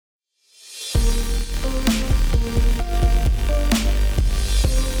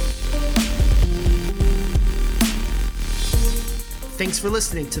Thanks for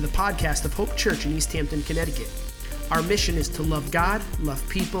listening to the podcast of Hope Church in East Hampton, Connecticut. Our mission is to love God, love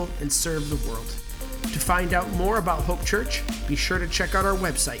people, and serve the world. To find out more about Hope Church, be sure to check out our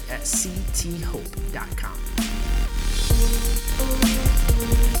website at cthope.com.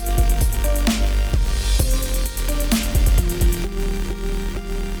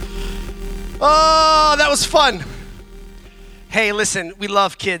 Oh, that was fun. Hey, listen, we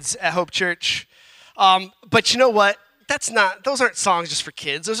love kids at Hope Church. But you know what? Those aren't songs just for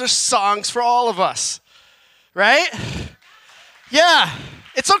kids. Those are songs for all of us. Right? Yeah,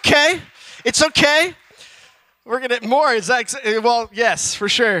 it's okay. It's okay. We're going to more. Well, yes, for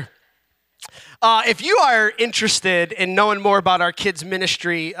sure. If you are interested in knowing more about our kids'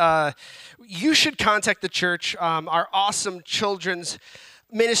 ministry, you should contact the church. Our awesome children's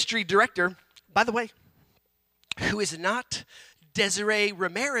ministry director, by the way, who is not Desiree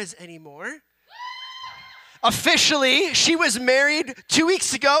Ramirez anymore. Officially, she was married 2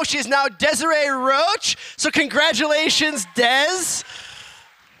 weeks ago. She is now Desiree Roach. So congratulations, Des.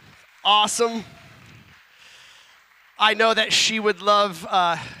 Awesome. I know that she would love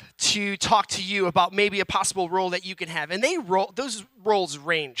to talk to you about maybe a possible role that you can have. And those roles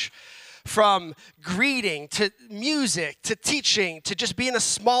range from greeting to music to teaching to just being a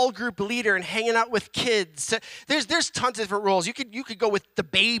small group leader and hanging out with kids. There's tons of different roles. You could go with the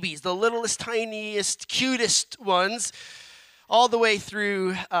babies, the littlest, tiniest, cutest ones, all the way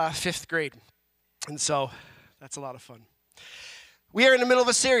through 5th grade. And so that's a lot of fun. We are in the middle of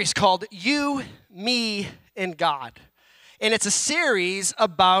a series called You, Me, and God. And it's a series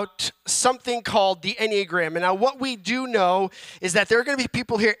about something called the Enneagram. And now what we do know is that there are going to be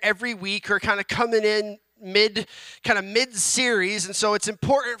people here every week who are kind of coming in mid-series. And so it's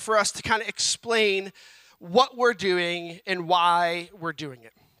important for us to kind of explain what we're doing and why we're doing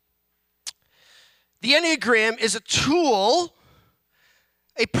it. The Enneagram is a tool,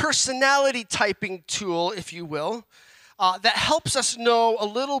 a personality typing tool, if you will, that helps us know a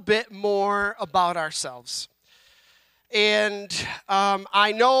little bit more about ourselves. And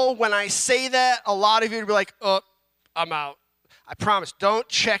I know when I say that, a lot of you will be like, oh, I'm out. I promise, don't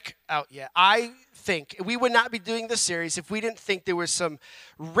check out yet. I think we would not be doing this series if we didn't think there was some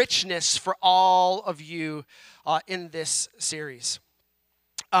richness for all of you in this series.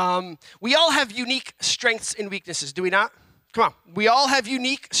 We all have unique strengths and weaknesses, do we not? Come on. We all have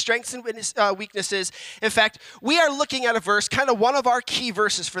unique strengths and weaknesses. In fact, we are looking at a verse, kind of one of our key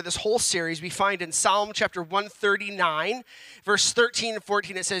verses for this whole series. We find in Psalm chapter 139, verse 13 and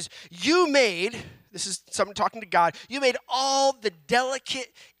 14. It says, this is someone talking to God, you made all the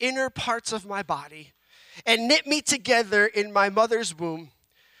delicate inner parts of my body and knit me together in my mother's womb.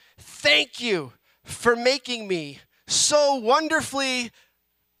 Thank you for making me so wonderfully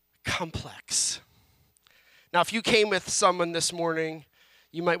complex. Now, if you came with someone this morning,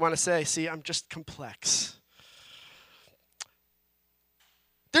 you might want to say, see, I'm just complex.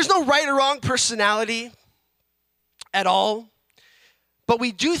 There's no right or wrong personality at all, but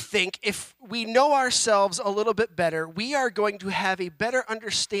we do think if we know ourselves a little bit better, we are going to have a better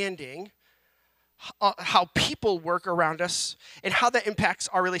understanding how people work around us and how that impacts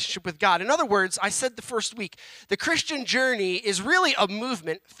our relationship with God. In other words, I said the first week, the Christian journey is really a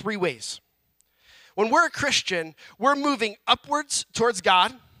movement 3 ways. When we're a Christian, we're moving upwards towards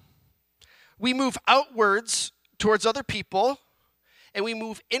God, we move outwards towards other people, and we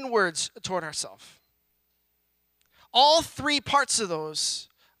move inwards toward ourselves. All 3 parts of those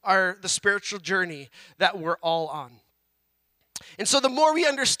are the spiritual journey that we're all on. And so the more we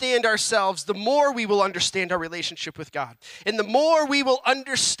understand ourselves, the more we will understand our relationship with God. And the more we will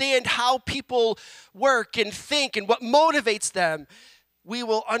understand how people work and think and what motivates them, we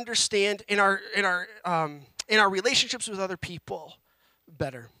will understand in our relationships with other people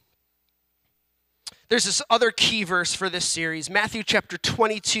better. There's this other key verse for this series, Matthew chapter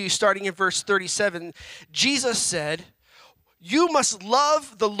 22, starting in verse 37. Jesus said, you must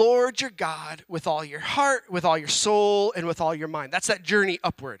love the Lord your God with all your heart, with all your soul, and with all your mind. That's that journey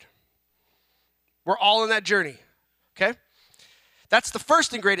upward. We're all in that journey, okay? That's the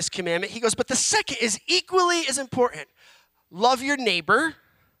first and greatest commandment. He goes, but the second is equally as important. Love your neighbor,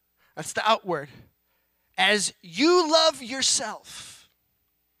 that's the outward, as you love yourself,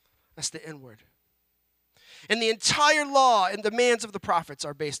 that's the inward. And the entire law and demands of the prophets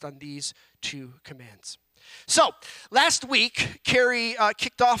are based on these 2 commands. So, last week, Carrie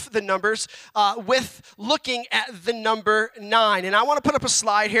kicked off the numbers with looking at the number 9. And I want to put up a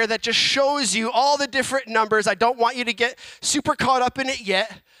slide here that just shows you all the different numbers. I don't want you to get super caught up in it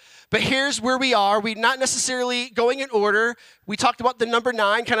yet. But here's where we are. We're not necessarily going in order. We talked about the number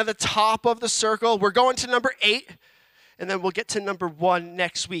 9, kind of the top of the circle. We're going to number 8. and then we'll get to number 1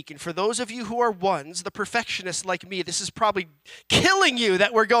 next week. And for those of you who are ones, the perfectionists like me, this is probably killing you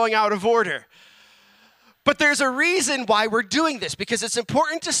that we're going out of order. But there's a reason why we're doing this, because it's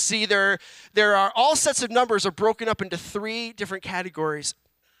important to see there are all sets of numbers are broken up into 3 different categories.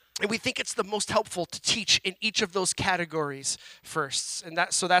 And we think it's the most helpful to teach in each of those categories first. And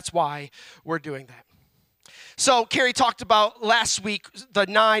so that's why we're doing that. So Carrie talked about last week the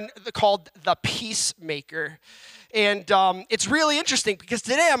 9 called the peacemaker. And it's really interesting because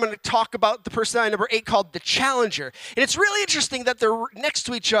today I'm going to talk about the personality number 8 called the challenger. And it's really interesting that they're next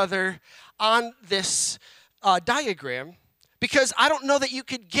to each other on this diagram, because I don't know that you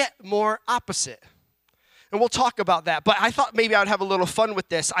could get more opposite. And we'll talk about that. But I thought maybe I would have a little fun with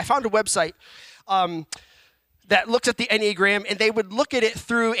this. I found a website that looks at the Enneagram, and they would look at it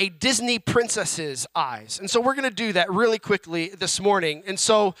through a Disney princess's eyes. And so we're going to do that really quickly this morning. And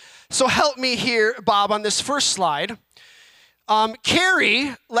so help me here, Bob, on this first slide.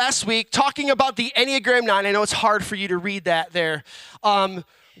 Carrie, last week, talking about the Enneagram 9, I know it's hard for you to read that there.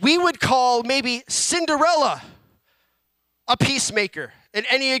 We would call maybe Cinderella a peacemaker, an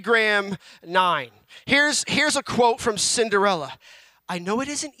Enneagram 9. Here's a quote from Cinderella. "I know it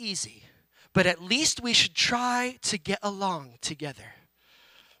isn't easy, but at least we should try to get along together."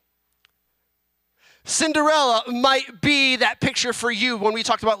 Cinderella might be that picture for you when we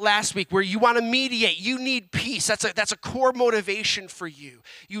talked about last week, where you want to mediate. You need peace. That's a core motivation for you.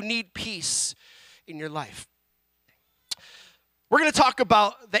 You need peace in your life. We're going to talk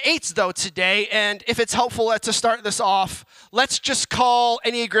about the 8s, though, today. And if it's helpful to start this off, let's just call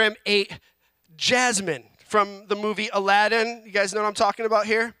Enneagram 8 Jasmine from the movie Aladdin. You guys know what I'm talking about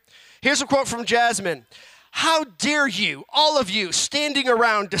here? Here's a quote from Jasmine. "How dare you, all of you, standing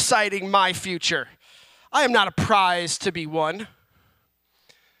around deciding my future? I am not a prize to be won."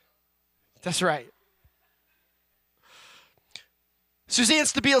 That's right. Suzanne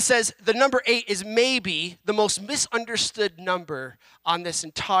Stabile says the number 8 is maybe the most misunderstood number on this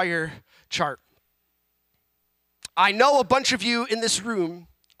entire chart. I know a bunch of you in this room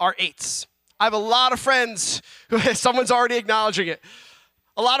are 8s. I have a lot of friends who, someone's already acknowledging it.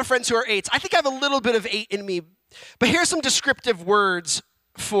 A lot of friends who are 8s. I think I have a little bit of 8 in me. But here's some descriptive words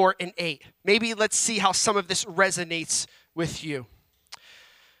for an 8. Maybe let's see how some of this resonates with you.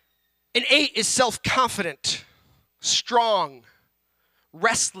 An 8 is self-confident, strong,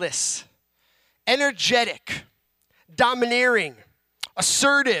 restless, energetic, domineering,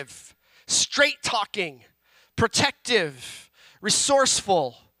 assertive, straight-talking, protective,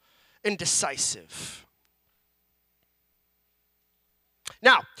 resourceful, and decisive.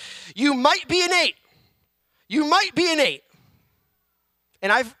 Now, you might be an 8. You might be an 8.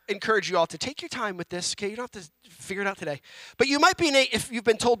 And I've encouraged you all to take your time with this, okay? You don't have to figure it out today. But you might be an 8 if you've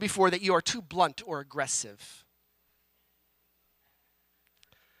been told before that you are too blunt or aggressive.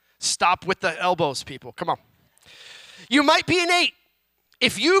 Stop with the elbows, people. Come on. You might be an 8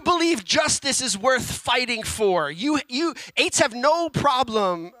 if you believe justice is worth fighting for. You 8s have no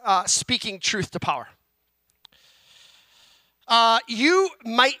problem speaking truth to power. You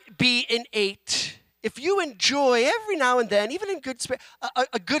might be an 8 if you enjoy every now and then, even in good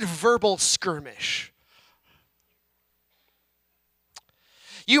a good verbal skirmish.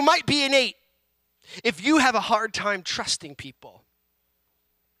 You might be an 8 if you have a hard time trusting people.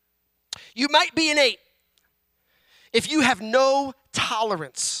 You might be an 8 if you have no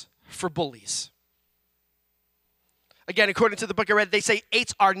tolerance for bullies. Again, according to the book I read, they say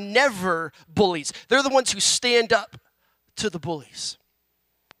 8s are never bullies. They're the ones who stand up to the bullies.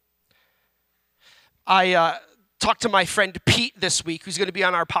 I talked to my friend Pete this week, who's going to be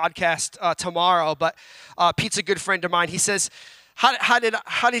on our podcast tomorrow, but Pete's a good friend of mine. He says, how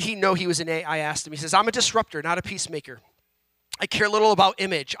did he know he was an 8? I asked him. He says, "I'm a disruptor, not a peacemaker. I care little about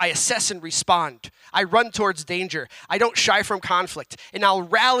image. I assess and respond. I run towards danger. I don't shy from conflict. And I'll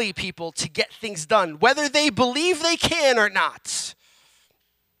rally people to get things done, whether they believe they can or not."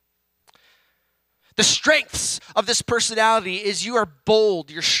 The strengths of this personality is you are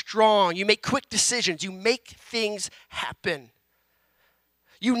bold, you're strong, you make quick decisions, you make things happen.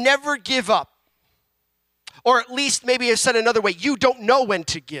 You never give up. Or at least, maybe I said another way, you don't know when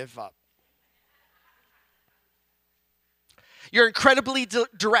to give up. You're incredibly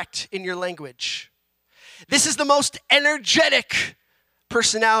direct in your language. This is the most energetic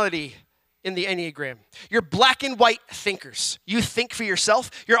personality in the Enneagram. You're black and white thinkers. You think for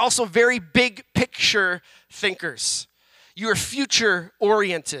yourself. You're also very big picture thinkers. You're future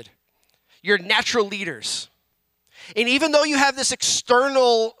oriented. You're natural leaders. And even though you have this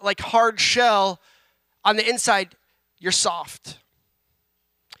external, hard shell, on the inside, you're soft.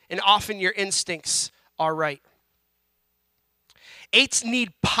 And often your instincts are right. Eights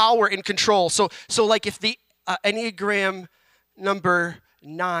need power and control. So like if the Enneagram number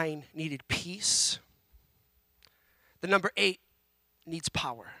 9 needed peace, the number 8 needs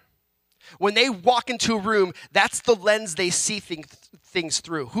power. When they walk into a room, that's the lens they see things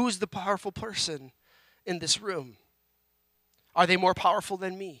through. Who's the powerful person in this room? Are they more powerful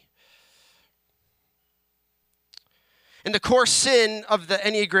than me? And the core sin of the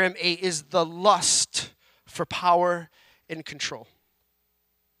Enneagram 8 is the lust for power and control.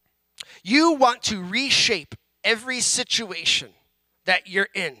 You want to reshape every situation that you're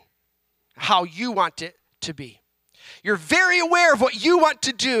in, how you want it to be. You're very aware of what you want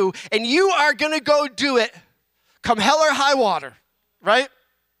to do, and you are going to go do it come hell or high water, right?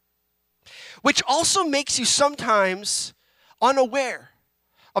 Which also makes you sometimes unaware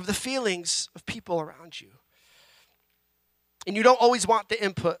of the feelings of people around you. And you don't always want the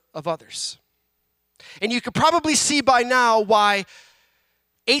input of others. And you could probably see by now why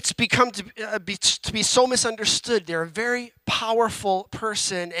 8s become to be so misunderstood. They're a very powerful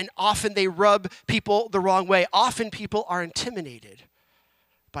person, and often they rub people the wrong way. Often people are intimidated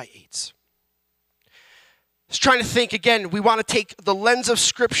by 8s. I was trying to think, again, we want to take the lens of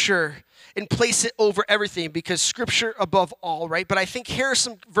Scripture and place it over everything, because Scripture above all, right? But I think here are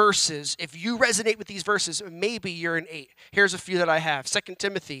some verses. If you resonate with these verses, maybe you're an 8. Here's a few that I have. 2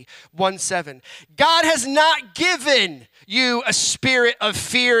 Timothy 1:7. God has not given you a spirit of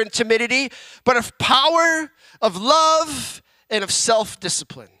fear and timidity, but of power, of love, and of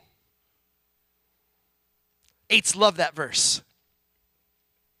self-discipline. 8s love that verse.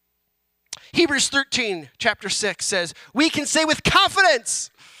 Hebrews 13, chapter 6 says, we can say with confidence,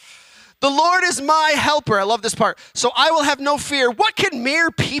 the Lord is my helper. I love this part. So I will have no fear. What can mere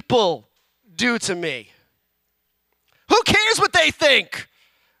people do to me? Who cares what they think?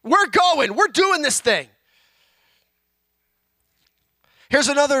 We're going. We're doing this thing. Here's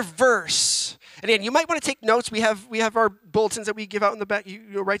another verse. And again, you might want to take notes. We have our bulletins that we give out in the back.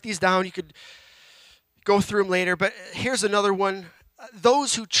 You write these down. You could go through them later. But here's another one.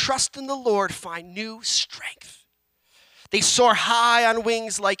 Those who trust in the Lord find new strength. They soar high on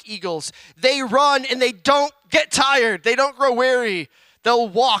wings like eagles. They run and they don't get tired. They don't grow weary. They'll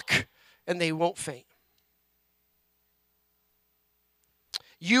walk and they won't faint.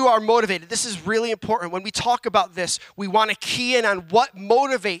 You are motivated. This is really important. When we talk about this, we want to key in on what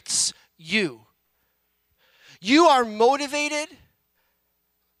motivates you. You are motivated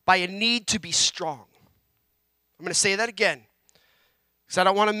by a need to be strong. I'm going to say that again, because I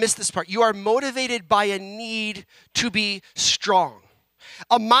don't want to miss this part. You are motivated by a need to be strong.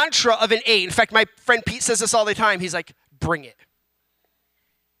 A mantra of an 8. In fact, my friend Pete says this all the time. He's like, bring it.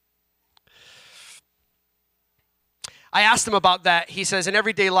 I asked him about that. He says, in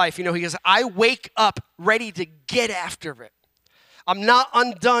everyday life, he goes, I wake up ready to get after it. I'm not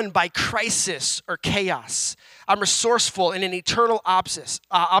undone by crisis or chaos. I'm resourceful and an eternal optimist.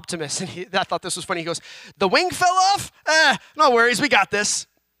 And I thought this was funny. He goes, the wing fell off? No worries, we got this.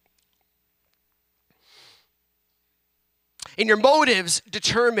 And your motives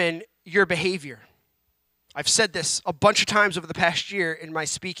determine your behavior. I've said this a bunch of times over the past year in my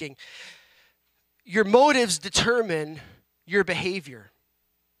speaking. Your motives determine your behavior.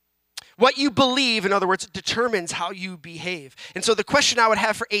 What you believe, in other words, determines how you behave. And so the question I would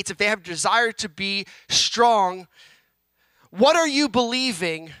have for 8s, if they have a desire to be strong, what are you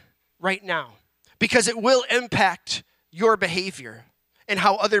believing right now? Because it will impact your behavior and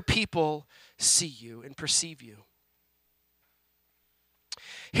how other people see you and perceive you.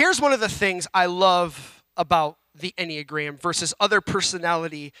 Here's one of the things I love about the Enneagram versus other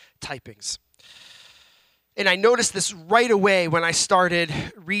personality typings. And I noticed this right away when I started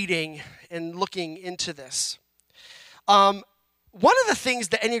reading and looking into this. One of the things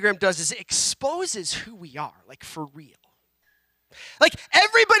the Enneagram does is it exposes who we are, like for real. Like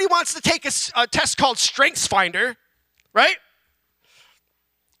everybody wants to take a test called StrengthsFinder, right?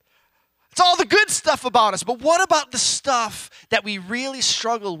 It's all the good stuff about us, but what about the stuff that we really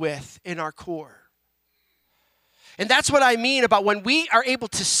struggle with in our core? And that's what I mean about when we are able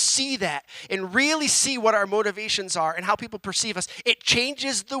to see that and really see what our motivations are and how people perceive us, it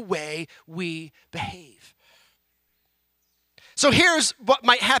changes the way we behave. So here's what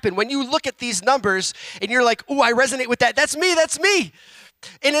might happen. When you look at these numbers and you're like, ooh, I resonate with that. That's me, that's me.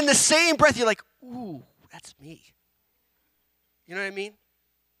 And in the same breath, you're like, ooh, that's me. You know what I mean?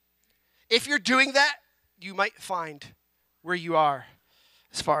 If you're doing that, you might find where you are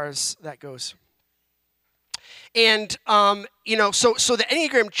as far as that goes. And, so the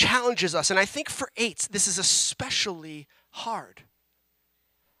Enneagram challenges us. And I think for 8s, this is especially hard.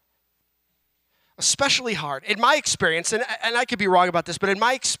 especially hard. In my experience, and I could be wrong about this, but in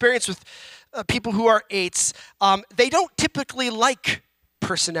my experience with people who are 8s, they don't typically like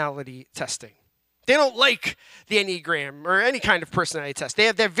personality testing. They don't like the Enneagram or any kind of personality test. They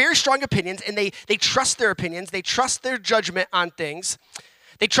have very strong opinions, and they trust their opinions. They trust their judgment on things.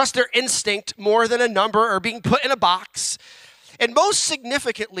 They trust their instinct more than a number or being put in a box. And most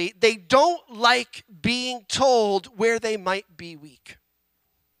significantly, they don't like being told where they might be weak.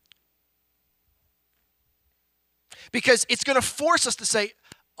 Because it's going to force us to say,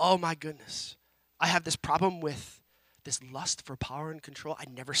 oh my goodness, I have this problem with this lust for power and control. I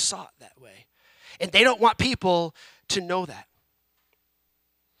never saw it that way. And they don't want people to know that.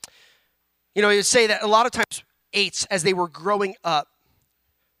 You would say that a lot of times 8s, as they were growing up,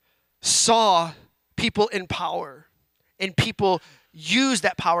 saw people in power and people use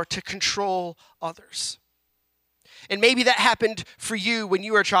that power to control others. And maybe that happened for you when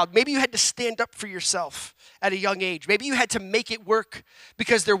you were a child. Maybe you had to stand up for yourself at a young age. Maybe you had to make it work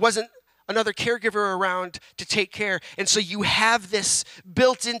because there wasn't another caregiver around to take care. And so you have this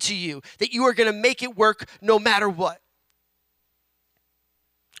built into you that you are going to make it work no matter what.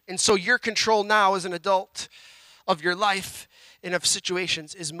 And so your control now as an adult of your life and of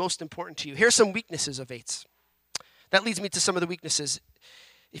situations is most important to you. Here's some weaknesses of 8s. That leads me to some of the weaknesses.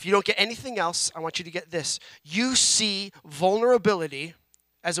 If you don't get anything else, I want you to get this. You see vulnerability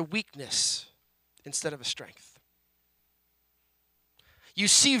as a weakness instead of a strength. You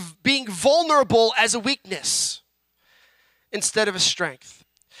see being vulnerable as a weakness instead of a strength.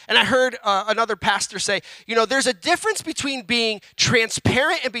 And I heard another pastor say, there's a difference between being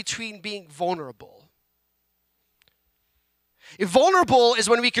transparent and between being vulnerable. If vulnerable is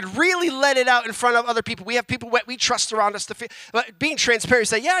when we could really let it out in front of other people. We have people we trust around us to feel. But being transparent,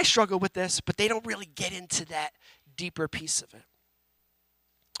 say, yeah, I struggle with this, but they don't really get into that deeper piece of it.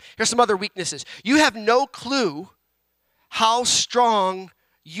 Here's some other weaknesses. You have no clue how strong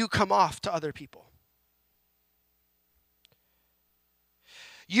you come off to other people.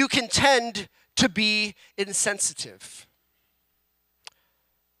 You can tend to be insensitive.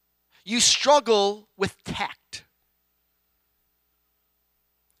 You struggle with tact.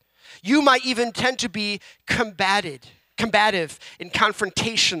 You might even tend to be combative and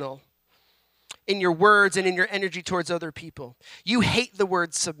confrontational in your words and in your energy towards other people. You hate the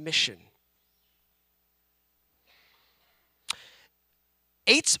word submission.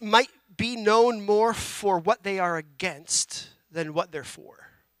 8s might be known more for what they are against than what they're for.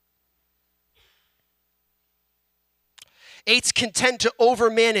 8s can tend to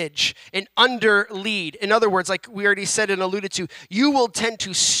overmanage and underlead. In other words, like we already said and alluded to, you will tend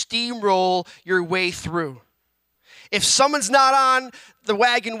to steamroll your way through. If someone's not on the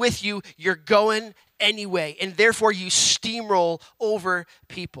wagon with you, you're going anyway, and therefore you steamroll over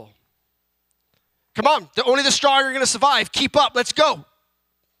people. Come on, only the strong are going to survive. Keep up, let's go.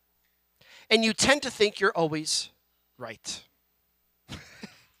 And you tend to think you're always right.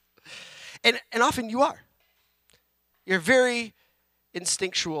 and often you are. You're a very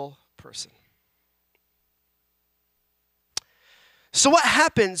instinctual person. So what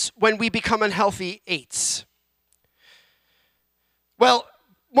happens when we become unhealthy 8s? Well,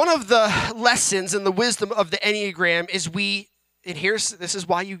 one of the lessons and the wisdom of the Enneagram is this is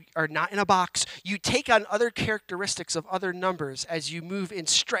why you are not in a box. You take on other characteristics of other numbers as you move in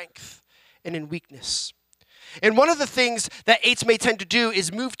strength and in weakness. And one of the things that 8s may tend to do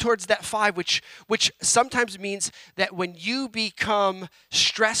is move towards that 5, which sometimes means that when you become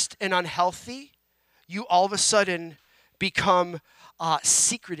stressed and unhealthy, you all of a sudden become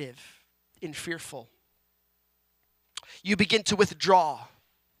secretive and fearful. You begin to withdraw.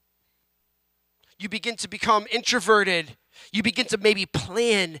 You begin to become introverted. You begin to maybe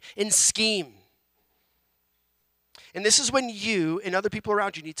plan and scheme. And this is when you and other people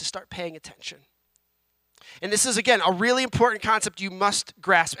around you need to start paying attention. And this is, again, a really important concept you must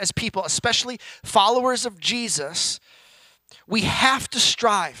grasp as people, especially followers of Jesus. We have to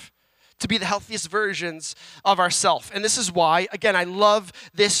strive to be the healthiest versions of ourselves. And this is why, again, I love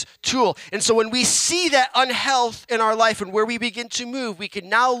this tool. And so when we see that unhealth in our life and where we begin to move, we can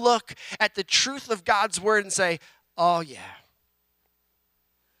now look at the truth of God's word and say, oh yeah,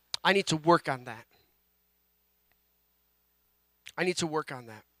 I need to work on that. I need to work on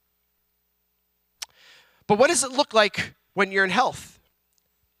that. But what does it look like when you're in health?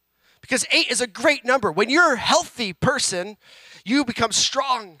 Because 8 is a great number. When you're a healthy person, you become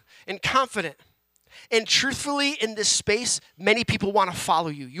strong and confident. And truthfully, in this space, many people want to follow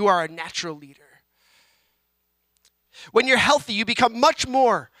you. You are a natural leader. When you're healthy, you become much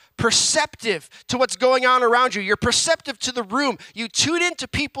more perceptive to what's going on around you. You're perceptive to the room. You tune into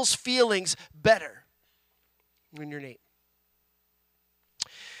people's feelings better when you're an 8.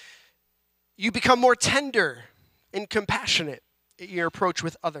 You become more tender and compassionate in your approach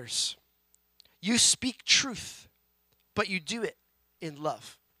with others. You speak truth, but you do it in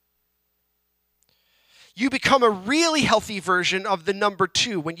love. You become a really healthy version of the number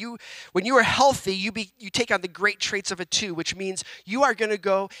 2. When you are healthy, you take on the great traits of a 2, which means you are going to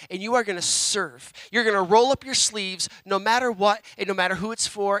go and you are going to serve. You're going to roll up your sleeves no matter what and no matter who it's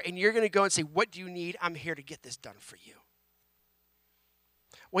for, and you're going to go and say, what do you need? I'm here to get this done for you.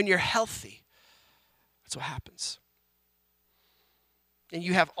 When you're healthy, that's what happens. And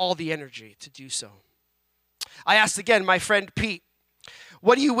you have all the energy to do so. I asked again my friend Pete,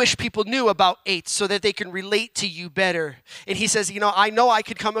 what do you wish people knew about 8s so that they can relate to you better? And he says, I know I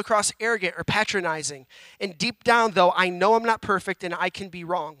could come across arrogant or patronizing. And deep down, though, I know I'm not perfect and I can be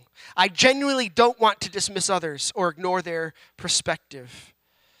wrong. I genuinely don't want to dismiss others or ignore their perspective.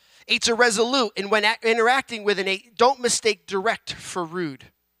 8s are resolute, and when interacting with an 8, don't mistake direct for rude.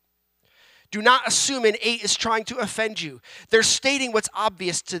 Do not assume an 8 is trying to offend you. They're stating what's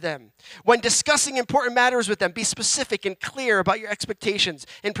obvious to them. When discussing important matters with them, be specific and clear about your expectations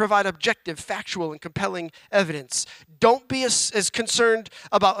and provide objective, factual, and compelling evidence. Don't be as concerned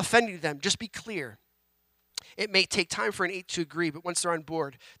about offending them. Just be clear. It may take time for an 8 to agree, but once they're on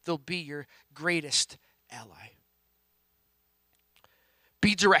board, they'll be your greatest ally.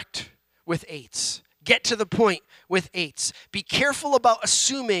 Be direct with 8s. Get to the point with 8s. Be careful about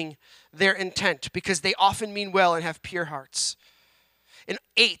assuming their intent because they often mean well and have pure hearts. And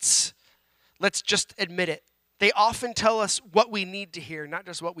 8s, let's just admit it, they often tell us what we need to hear, not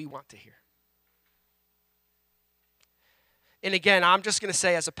just what we want to hear. And again, I'm just going to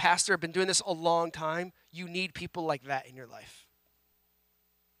say as a pastor, I've been doing this a long time, you need people like that in your life.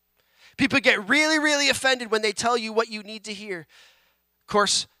 People get really, really offended when they tell you what you need to hear. Of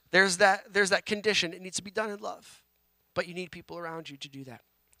course, there's that condition. It needs to be done in love. But you need people around you to do that.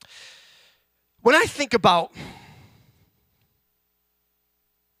 When I think about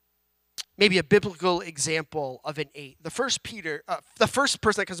maybe a biblical example of an 8, the first person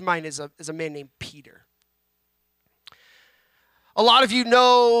that comes to mind is a man named Peter. A lot of you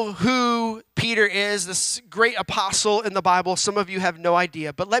know who Peter is, this great apostle in the Bible. Some of you have no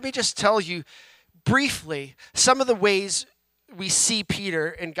idea. But let me just tell you briefly some of the ways we see Peter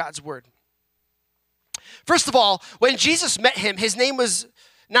in God's word. First of all, when Jesus met him, his name was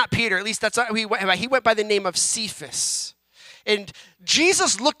not Peter, at least that's not who he went by. He went by the name of Cephas. And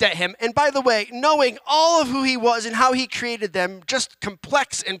Jesus looked at him, and by the way, knowing all of who he was and how he created them, just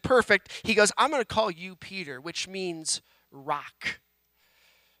complex and perfect, he goes, I'm going to call you Peter, which means rock.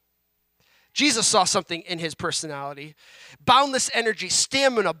 Jesus saw something in his personality. Boundless energy,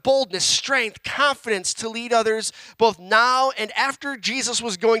 stamina, boldness, strength, confidence to lead others both now and after Jesus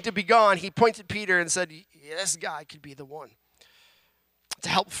was going to be gone. He pointed to Peter and said, this guy could be the one to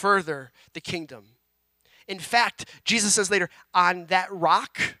help further the kingdom. In fact, Jesus says later, on that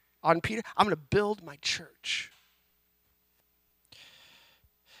rock, on Peter, I'm going to build my church.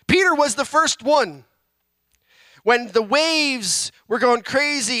 Peter was the first one. When the waves were going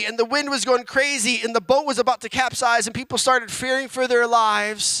crazy and the wind was going crazy and the boat was about to capsize and people started fearing for their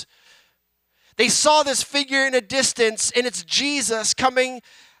lives, they saw this figure in a distance, and it's Jesus coming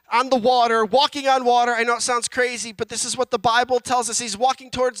on the water, walking on water. I know it sounds crazy, but this is what the Bible tells us. He's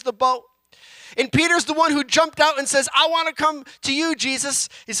walking towards the boat. And Peter's the one who jumped out and says, I want to come to you, Jesus.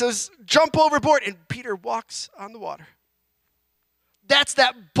 He says, jump overboard. And Peter walks on the water. That's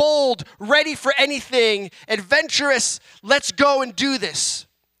that bold, ready for anything, adventurous, let's go and do this.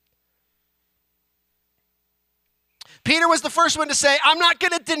 Peter was the first one to say, I'm not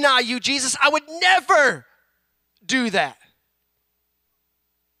going to deny you, Jesus. I would never do that.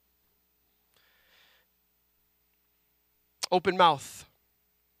 Open mouth.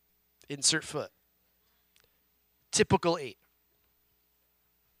 Insert foot. Typical 8.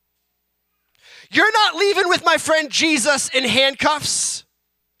 You're not leaving with my friend Jesus in handcuffs.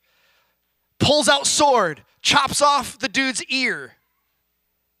 Pulls out sword, chops off the dude's ear.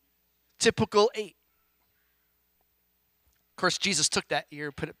 Typical 8. Of course, Jesus took that ear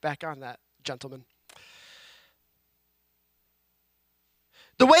and put it back on that gentleman.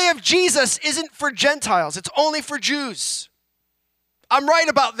 The way of Jesus isn't for Gentiles. It's only for Jews. I'm right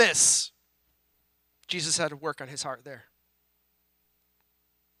about this. Jesus had to work on his heart there.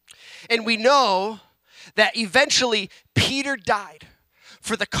 And we know that eventually Peter died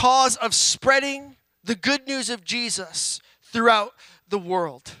for the cause of spreading the good news of Jesus throughout the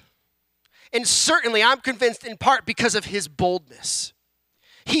world. And certainly, I'm convinced in part because of his boldness.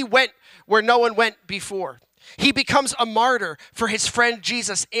 He went where no one went before. He becomes a martyr for his friend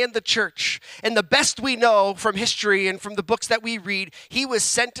Jesus and the church. And the best we know from history and from the books that we read, he was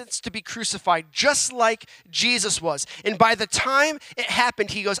sentenced to be crucified just like Jesus was. And by the time it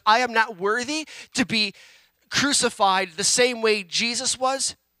happened, he goes, I am not worthy to be crucified the same way Jesus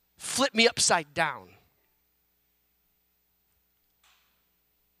was. Flip me upside down.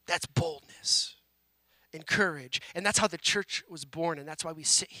 That's boldness and courage. And that's how the church was born. And that's why we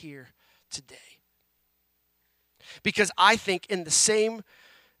sit here today. Because I think in the same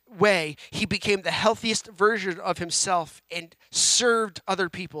way, he became the healthiest version of himself and served other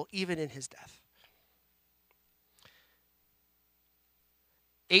people even in his death.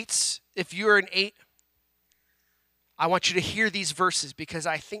 Eights, if you're an 8, I want you to hear these verses because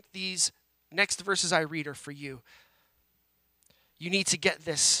I think these next verses I read are for you. You need to get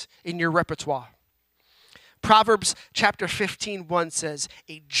this in your repertoire. Proverbs chapter 15:1 says,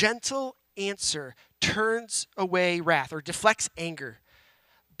 a gentle answer turns away wrath or deflects anger,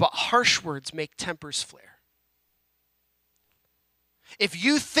 but harsh words make tempers flare. If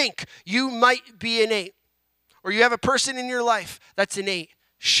you think you might be an 8, or you have a person in your life that's an 8,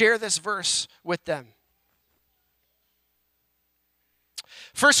 share this verse with them.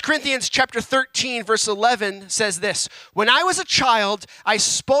 1 Corinthians chapter 13, verse 11 says this, when I was a child, I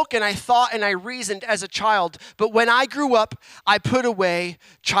spoke and I thought and I reasoned as a child, but when I grew up, I put away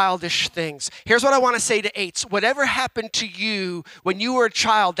childish things. Here's what I want to say to 8s. Whatever happened to you when you were a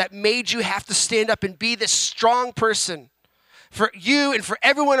child that made you have to stand up and be this strong person for you and for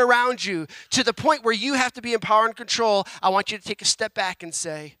everyone around you to the point where you have to be in power and control, I want you to take a step back and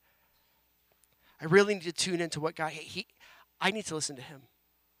say, I really need to tune into what God, I need to listen to him.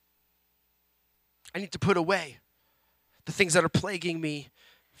 I need to put away the things that are plaguing me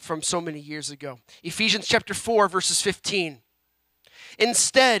from so many years ago. Ephesians chapter 4, verses 15.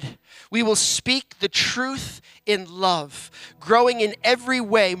 Instead, we will speak the truth in love, growing in every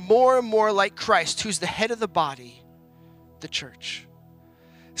way more and more like Christ, who's the head of the body, the church.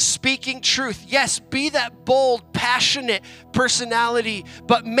 Speaking truth. Yes, be that bold, passionate personality,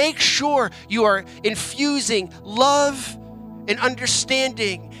 but make sure you are infusing love and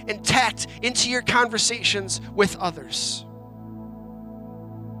understanding and tact into your conversations with others.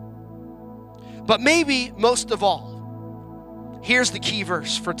 But maybe most of all, here's the key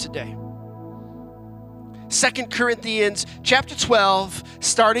verse for today. 2 Corinthians chapter 12,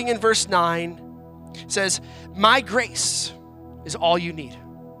 starting in verse 9, says, my grace is all you need.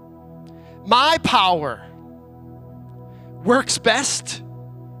 My power works best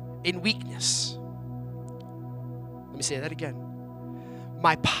in weakness. Let me say that again.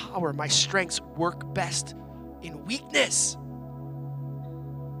 My power, my strengths work best in weakness.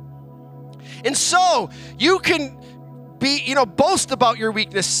 And so you can boast about your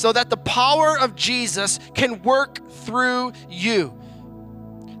weakness so that the power of Jesus can work through you.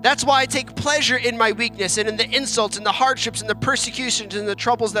 That's why I take pleasure in my weakness and in the insults and the hardships and the persecutions and the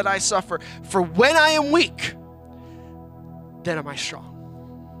troubles that I suffer. For when I am weak, then am I strong.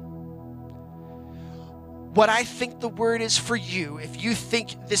 What I think the word is for you, if you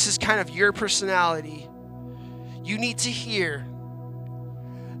think this is kind of your personality, you need to hear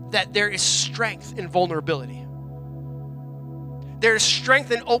that there is strength in vulnerability. There is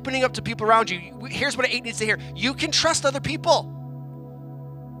strength in opening up to people around you. Here's what an 8 needs to hear. You can trust other people.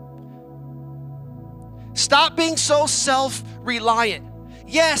 Stop being so self-reliant.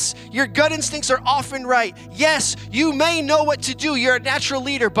 Yes, your gut instincts are often right. Yes, you may know what to do. You're a natural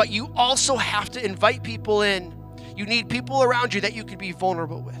leader, but you also have to invite people in. You need people around you that you can be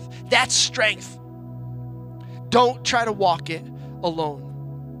vulnerable with. That's strength. Don't try to walk it alone.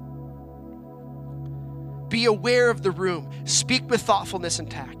 Be aware of the room. Speak with thoughtfulness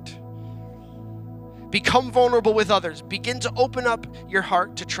and tact. Become vulnerable with others. Begin to open up your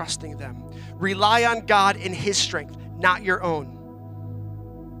heart to trusting them. Rely on God and his strength, not your own.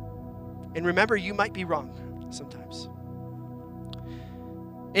 And remember, you might be wrong sometimes.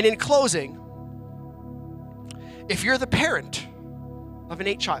 And in closing, if you're the parent of an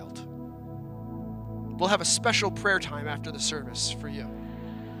 8 child, we'll have a special prayer time after the service for you.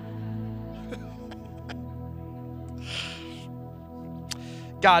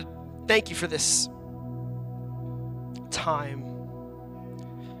 God, thank you for this time.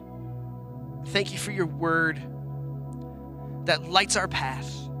 Thank you for your word that lights our path.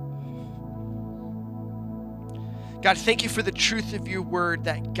 God, thank you for the truth of your word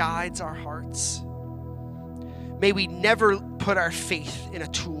that guides our hearts. May we never put our faith in a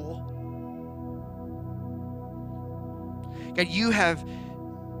tool. God, you have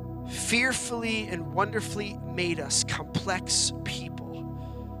fearfully and wonderfully made us complex people.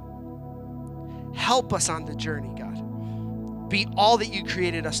 help us on the journey, God. Be all that you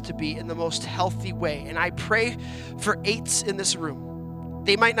created us to be in the most healthy way. And I pray for 8s in this room.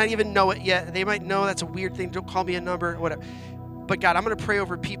 They might not even know it yet. They might know that's a weird thing. Don't call me a number, whatever. But God, I'm going to pray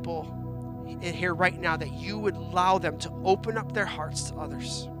over people in here right now that you would allow them to open up their hearts to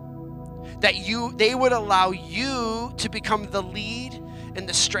others. That they would allow you to become the lead and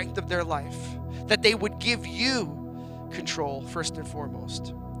the strength of their life. That they would give you control first and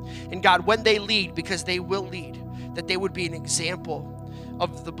foremost. And God, when they lead, because they will lead, that they would be an example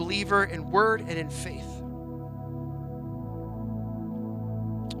of the believer in word and in faith.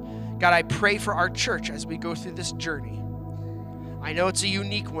 God, I pray for our church as we go through this journey. I know it's a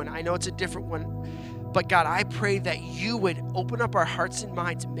unique one. I know it's a different one. But God, I pray that you would open up our hearts and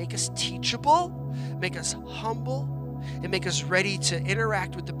minds, make us teachable, make us humble, and make us ready to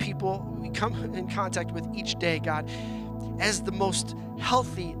interact with the people we come in contact with each day, God, as the most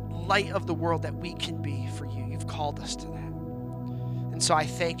healthy light of the world that we can be for you. You've called us to that. And so I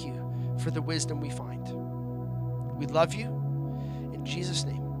thank you for the wisdom we find. We love you. In Jesus'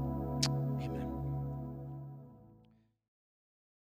 name.